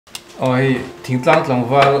oi Thingtlang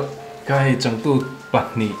Tlangval kai changtu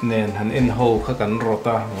pahni nen han en ho kha kan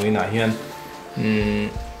rota hoina hian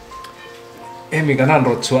emi kan han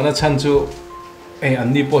rot chuana chan chu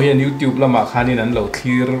anni po hian YouTube lama khanin an lo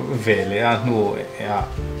thlir vele a hnu ya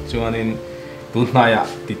chuanin tu hnaya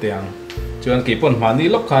ti teang chuan ke pon mani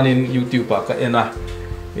lok khanin YouTube ka ena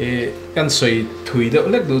kan soi thui de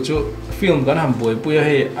lek du chu film kan ham boi pui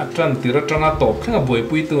he atran tira tranga top khnga boi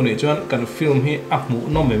pui tu ni chuan kan film hi a mu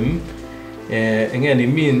no mem enge ni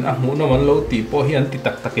min a mu no man lo ti po hian ti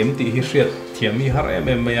tak takem ti hi hriat thiam hi har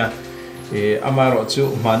em ya amaro chu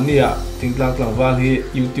mania Thingtlang Tlangval hi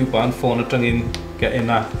YouTube an phone atangin ka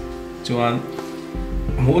ena chuan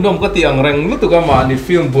mu nom ka ti ang reng lu tu ka ma ni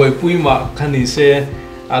film boi pui ma khani se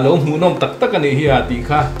alo mu nom tak tak ani hi ati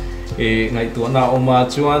kha ngai tu na oma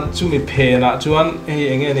chuan chumi phena chuan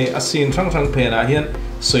enge ni asin thang thang phena hian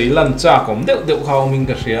soilan cha kom deuh khau ming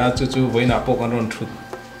ka ria chu voina po kan ron thut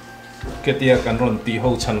ketia kan ron ti ho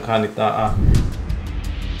chan khani ta a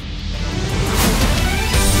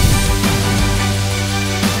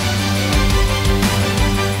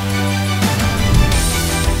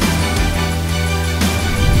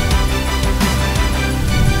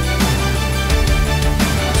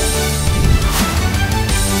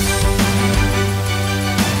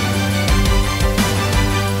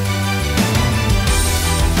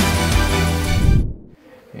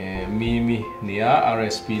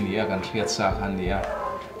Rspi nia kan riat sa khan nia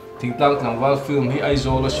Thingtlang Tlangval film hi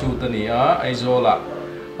aizola shoot ania aizola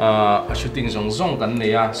a shooting zong kan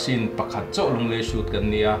nia scene pakhat chaw lungle shoot kan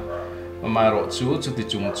nia maro chu ti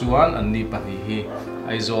chung chuan anni pani hi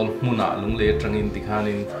aizol hmuna lungle tangin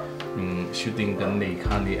tikhanin shooting kan nei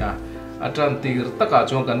khan nia atran tir taka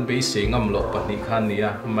chuan kan be sengam lo pani khan nia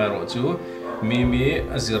maro chu mi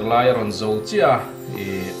azirlai ron zo chia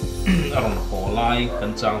aron holai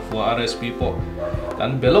kan chang fu Rspi po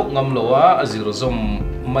kan belok ngam lowa azir zom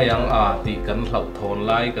mayang a ti kan hlau thon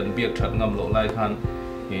lai kan biak that ngam lo lai khan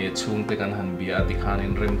chung te kan han bia ti khan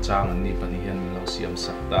in rem chang ani pani hian mi lo siam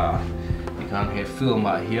sakta ti khan he film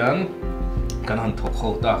a hian kan han thok ho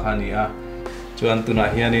ta khania chuan tuna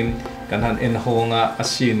hianin kan han en honga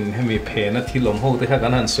asin hemi phe na thilom ho te kha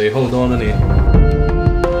kan han sei ho don ani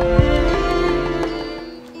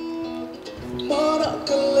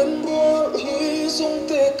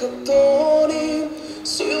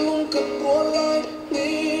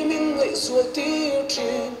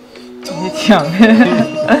chẳng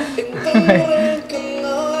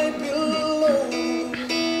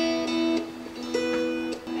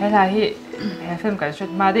hay là hi hay film cái shoot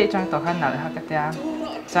mà đi trong tổ khăn nào ha cái tiếng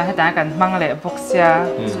cho hay ta cần mang lệ book xia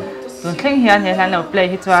tuần khinh hiền hay làเรา play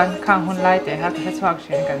ที่ chuan ข้างหุ่นไล่แต่ha cái swag เ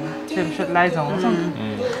ช่นกัน film shoot ไล่จงต้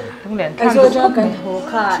องเรียนข้าง ก็จะกันโห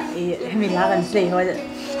ค่ะให้มีลากัน play ว่า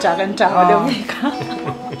จากกันจากเดี๋ยวนี้ค่ะ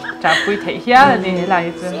จากปุยเทียนี่ไล่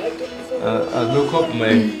จนลูกครบไหม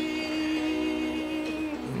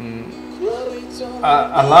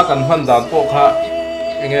Allah kan han dan po kha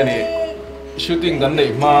enge ni shooting kan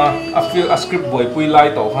nei ma a feel a script boy pui lai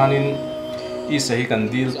to khanin I sahi kan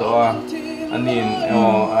deal to a anin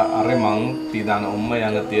aremang ti dan mai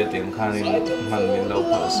anga te teng khanin man min lo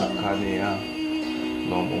pha sak khani a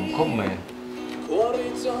lom khop me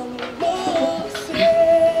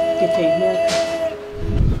cái thầy nha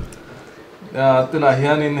tuna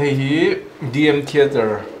hianin hi DM theater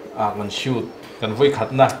kan shoot kan voi khat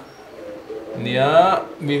na nia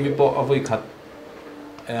mi po avoi khat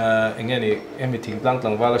enge ni emi Thingtlang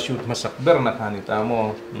Tlangval shoot masak ber na khani ta mo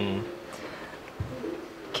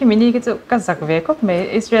khi mình đi cái chỗ cái giặc về cốc mấy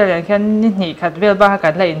Israel khen nhỉ khát về ba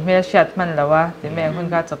cái lại in shot man là wa thì mình không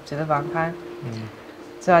có chụp chỉ là vàng khan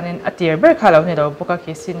cho nên ở tier ber khá lâu này đâu bốc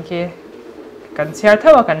cái xin kia cần share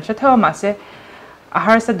thâu cần share thâu mà sẽ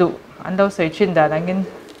har sa du anh đâu soi chuyên đã đang in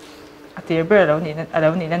ở tier ber lâu này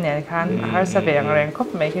nên khan har sa về ang reng cốc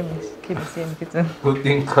mấy khi mình xin cái chỗ cuộc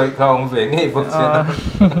tình khơi không về ngay bốc xin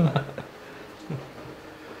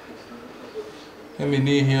em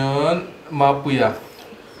đi hiền ma puya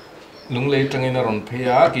lung lei tangin a ron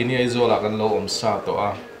phea kini aizola kan lo om sa to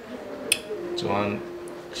a chuan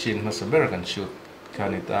shin ma saber kan shoot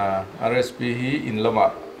kanita Rspi hi in lama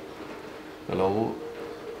lo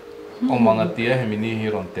omanga tia hemini hi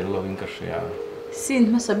ron tel lo in ka ria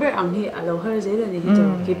sin ma saber ang hi alo har zai la ni hi to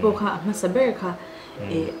ki po kha ma saber kha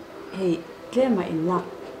hey klema in la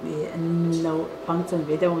an lo pang chan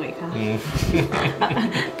ve daw ngai kha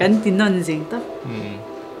kan tin non jing ta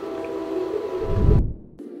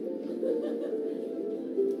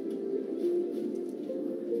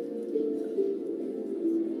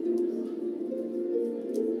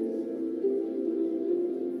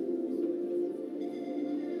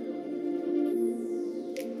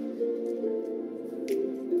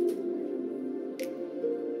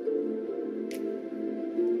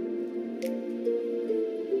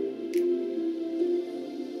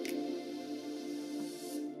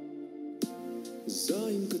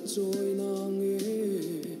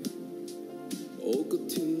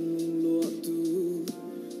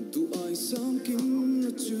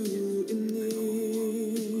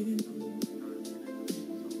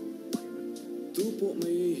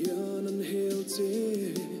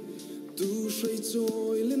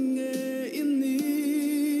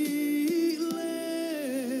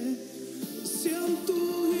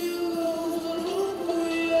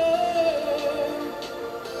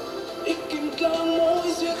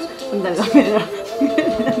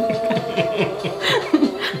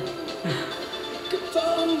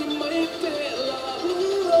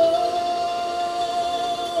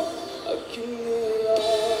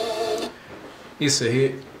Isi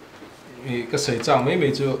cái sợi trang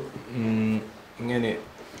mấy chỗ nghe nè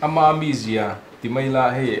amamizia thì mấy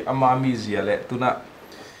là hay amamizia lệ tu na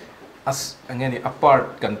as nghe nè apart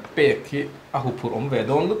kan pe khi ahupur về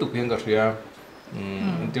đón lúc tục hiện cái gì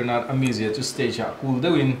internet amizia to stage cool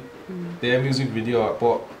dewin the music video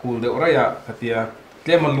po cool deu raya katia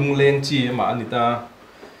tle man lung leng chi ma anita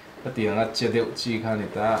katia nga che deu chi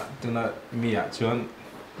khanita tu na mia chuan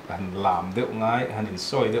kan lam deu ngai hanin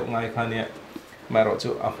soi deu ngai khania mà rồi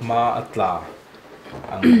chú mà atla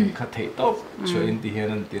anh khát thấy tốt cho anh thì hiện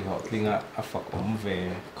anh tiền họ linh à phật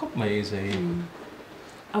về khóc mấy giây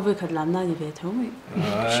về khát làm nào thì về thôi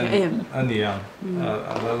em anh đi à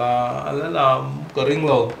là có ring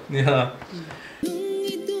lâu nha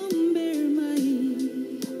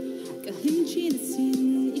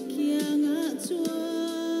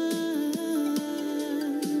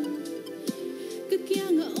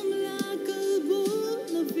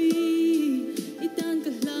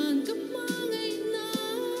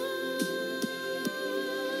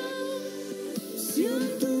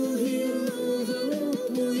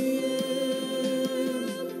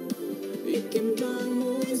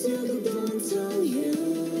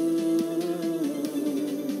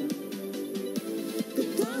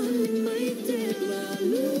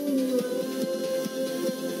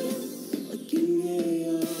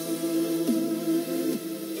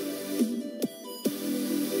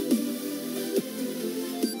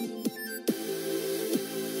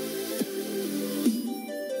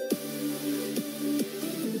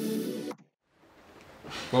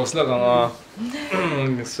Bos là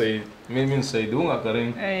cái say mình say đúng à cái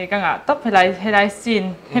này. Cái ngã top hay lại xin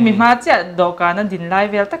hay mình mà chỉ đồ cả nó din live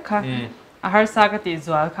về tất cả. Har sa cái tí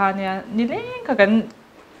zual kha nè, ni lên cái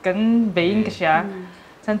bein cái gì,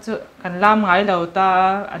 chân chú cái làm ngay lâu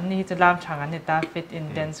ta anh ni chú làm chẳng anh ta fit in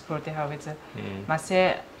dance crew thì how vậy mà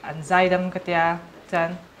sẽ anh giải đam cái tia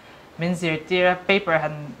chân mình giờ tia paper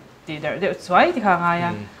han tí đỡ đỡ xoay thì khang ngay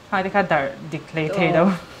à, hai thì khang đỡ declare thế đâu.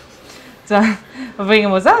 Cho vì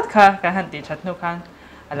một rất khá cái hành tí chặt nụ khăn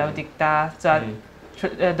ở lâu địch ta cho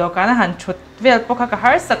đồ cá nó hành chút về bốc cái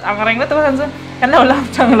hard sạch ăn rành đó tôi hành chứ cái lâu làm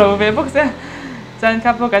chẳng lâu về bốc xe cho nên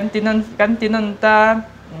các bốc cái tin ta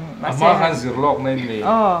mà hành zir log này này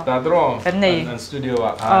ta draw cái này studio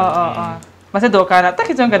à mà sẽ đồ cá nó tất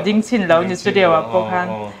cả trong cái đinh xin lâu như studio à bốc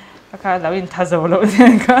khăn cái lâu in thà dầu lâu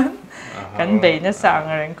thế cái bể nó sáng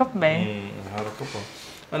rành cấp bể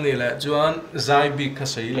anh này là chuan zai bi kha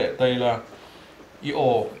sei le tai la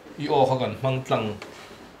io kha kan mang tlang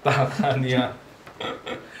ta khania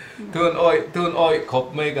thun oi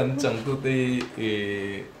khop mai kan chang tu ti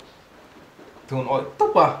thun oi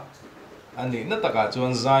topa ani na taka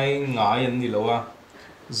chuan zai ngai an ni lowa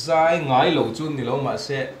zai ngai lo chun ni lo ma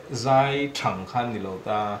se zai thang khan ni lo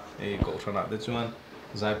ta ko thana te chuan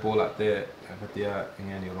zai pola te khatia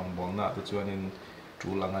engani rong bong na te chuan in chú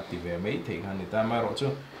lăng ati về mấy thì han ni ta mai rồi chứ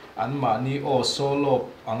anh mà ni o solo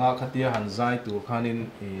anga khatia han zai tu khanin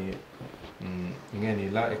nghe ni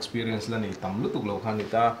la experience la ni tam lu tuk lo khan ni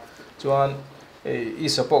ta chuan i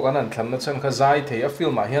support kan an thlam na chan kha zai thei a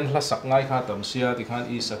film ma hian hla sak ngai kha tam sia ti khan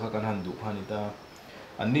i sakha kan han du khan ni ta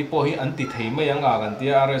an ni po hi an ti thei mai anga kan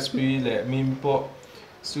tia rsp le mim po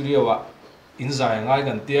studio wa in zai ngai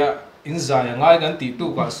kan tia in zai ngai kan ti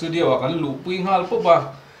tu ka studio wa kan lu pui ngal po ba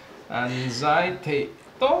an zai thei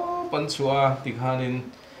to pan chua ti khanin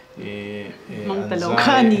mong talo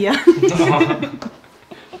khania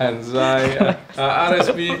an zai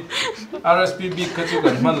rsp bi ka chu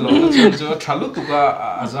kan man lo chu chu thalu tu ka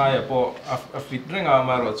azai po a fit renga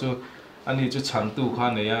ma ro chu ani chu chan tu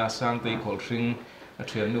khan ya sang tei khol thring a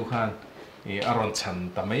thian nu khan aron chan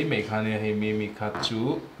ta mai mai khan he mi kha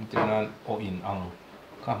chu tinan o in ang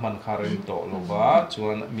kha man kha ren to lo ba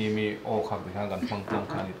chuan mi o kha ti khan kan phang tong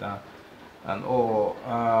khan ita an o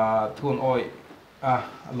thun oi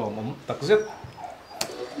lom tak zet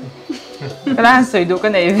cái là soi du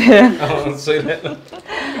cái này về soi le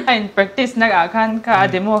anh practice nãy à khan cả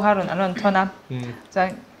demo khan rồi anh thona cho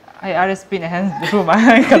ai Rspi này hắn rùm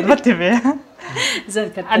ai cần bắt thì về dân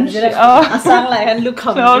cái anh gì đó sáng lại anh lúc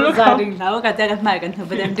không gia đình nào cả gia maiกัน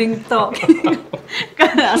เดิน drink talk กั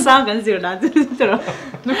นsángกันสินะจุด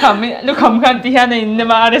lúc không kan thì hắn này nhưng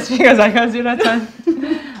mà Rspi cái gì kan gì đó chân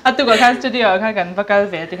à tụi cái studio cái kan bắt cái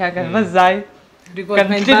về thì cái kan bắt giải kan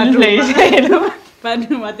tin lấy cái đó bạn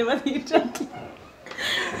mà thì bạn đi chân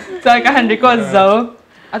rồi cái hắn record dấu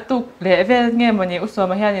à tụi lẽ về nghe mà nhiều số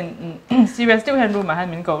mà hắn serious tiêu hắn rùm mà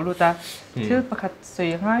hắn mình cầu luôn ta chứ bắt khách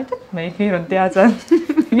suy ngay thích mấy khi rồi tia chân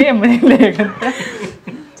nghe mà lẽกัน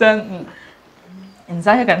chân anh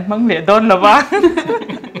giảiกันมั่งlẽ đôn là ba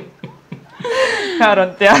cả rồi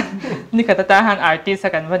tiaนี่ก็ตาหัน artist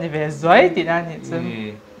กันวันนี้เวสวยติดอันนี้ซึ่ง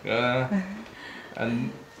อัน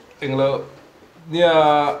เองแล้วเนี่ย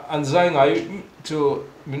อันใจไงจะ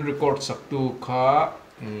มิน record สักตัวข้า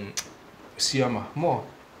เสียมาหม้อ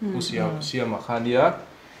อุเสียมาข้าเนี่ย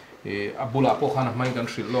อับบุลาพวกข้านะไม่กัน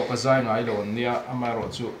สิโลกใจไงแล้วเนี่ยอามารอ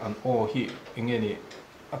จูอันโอฮีเองนี่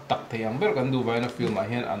อัตตักเทียมเบอร์กันดูไว้นะฟิล์มมาเ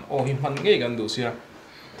ห็นอันโอฮีมันเงี้ยกันดูเสีย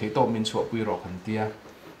ที่โตมินชัวปุยรอกันเตีย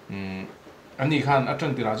อันนี้ขันอัจฉ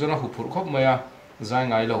ริยะจนเราหุบคบมาใจ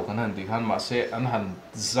ไงเรากันหันที่ขันมาเสอันหัน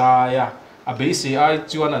ใจอ่ะเบสิไอ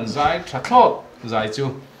จวนอันใจชัดทอดใจจู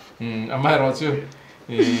อามารอจู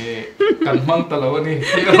กันมังตลอดนี่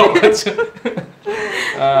ที่เรากันจู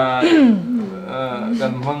กั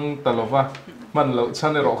นมังตลอดว่ามันเราฉั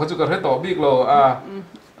นในเราเขาจะกระให้ต่อบิ๊กเราไอ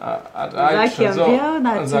เทียมวิ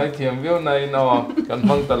วใจเทียมวิวในนอกัน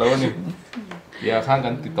มังตลอดนี่อย่าข้างกั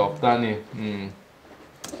นติดต่อตานี่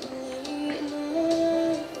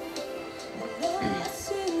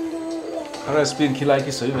Rspi khi lại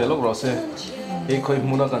cái sợi về lúc rồi sẽ cái khơi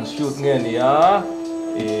muốn cần shoot nghe nè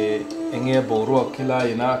nghe bộ ruột khi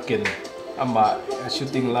lại na kiện ama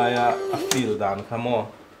shooting lại feel dan khamo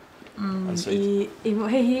anh say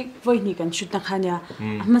hey voi ni kan shoot na khanya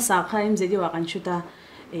ama sa kha em zedi wa kan shoot ta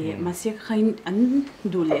mà sẽ khain an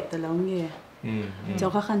du le ta law nge cho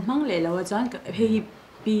kha khan mang le lawa chan hey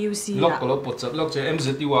PUC lok lo pot chat lok che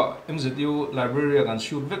MZU library kan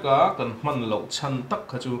shoot veka kan man lo chan tak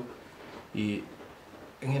khachu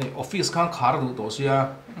nghe office khang khar du to sia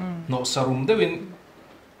no sarum dewin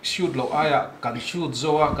shoot lo aya kan shoot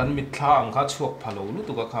zoa kan mitla ang kha chuak phalo lu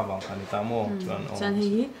tu ka kha wang kan ta mo chan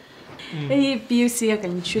hi PUC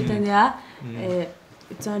kan shoot ania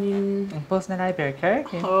chanin personal library care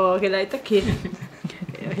cái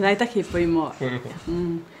lại ta khi poi mo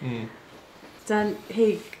chan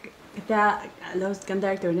hi ta lo kan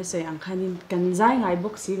director ne sei ang khanin kan zai ngai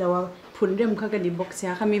box si lawa phun rem kha kan di box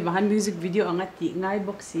ya khami bahan music video anga ti ngai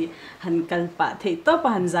box si han kalpa thei to pa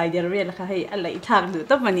han zai der rel kha hei alai thak du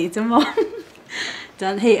to pani chmo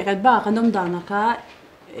chan hei kan ba kanom da na kha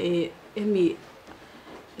emi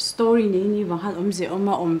story ni wahan omje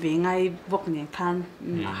oma omve ngai bok ne khan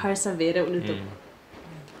har sa vera ulu to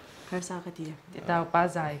har sa ka ti tao pa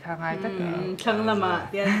zai kha ngai tak thang lama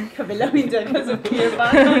tian khabela min jan ka zo clear ba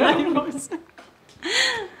ngai box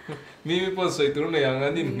mi po soi tur ne yang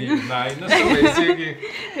anin ni nai na so mai se ki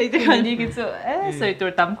ei te kan ni ki chu soi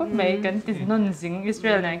tur tam ko mai kan ti non jing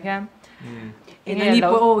Israel na kha ni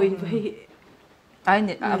po o in ai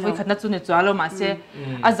ne a voi khatna chu ne chalo ma se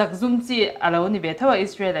a zak zum chi alo ni be thawa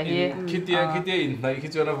Israel a hi khitia in nai khi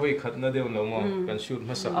chona voi khatna deu lo mo kan shoot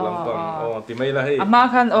ma sak lam pang ti mai la hei ama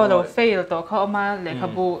khan o lo fail to kha ma le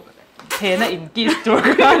khabu thena in ki tur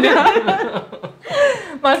kan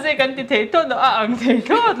mà sẽ cần thì thấy tốt đó ăn thấy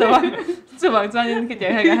tốt đó chứ bằng cho nên cái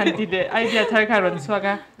tiếng hay cái hành thì để idea thay cái rồi xóa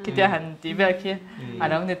cái tiếng hành thì về kia à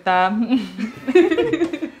đâu người ta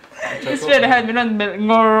Israel hay mình làm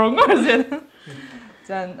ngor gì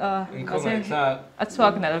chân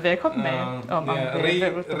xóa cái này là về khóc mẹ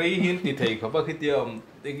rei hin thì thấy có bao khi tiếng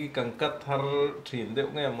cái càng cắt thar thìn đấy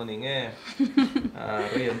nghe mà nghe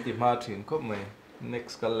rei hin thì ma thìn khóc mẹ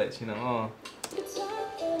next cái lệ xin nào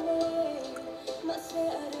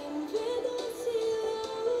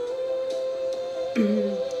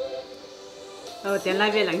tiền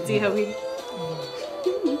lai về lặng chi hả huy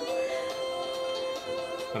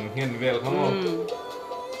còn hiền về không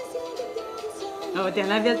tiền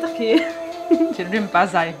lai về tất kia chỉ riêng ba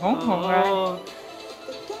dài hóng ra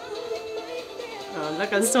là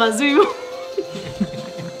cần xoa duy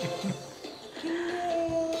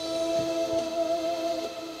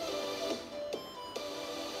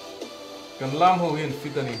cần làm hồ hiền phi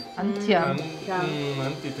tani anh thiam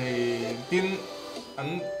anh thì thấy tin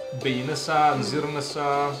anh bị nó sa anh zir nó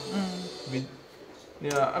sa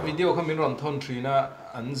video kami ron thon trina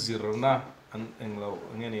anh zir na anh lâu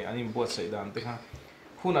nghe này anh buat say dan te ha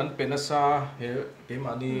hun anh pe nó sa he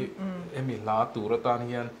mà đi em la tu ra tan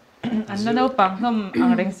hiền อันนั้นเอาปังน้ำอั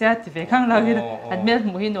งเริงเสียที่ไปข้างเรากินอันเมื่อ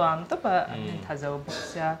หมูหินวามตัวปะถ้าจะบุก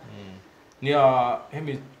เสียเนี่ยให้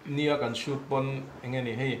มีเนี่ยกันชุดบนยังไง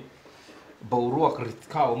นี่ให้บรัวกริด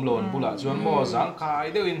ข้าวอมหลอนบุละชวนหม้อสังขาย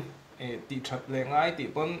เดี๋ยวอินติดชัดแรงไงติ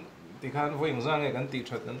ปนติขันไฟอย่างสังไงกันติด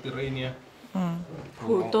ชัดกันติเรเนี่ย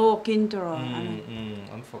ผู้โตกินตัว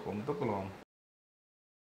อันฝักผมตกลง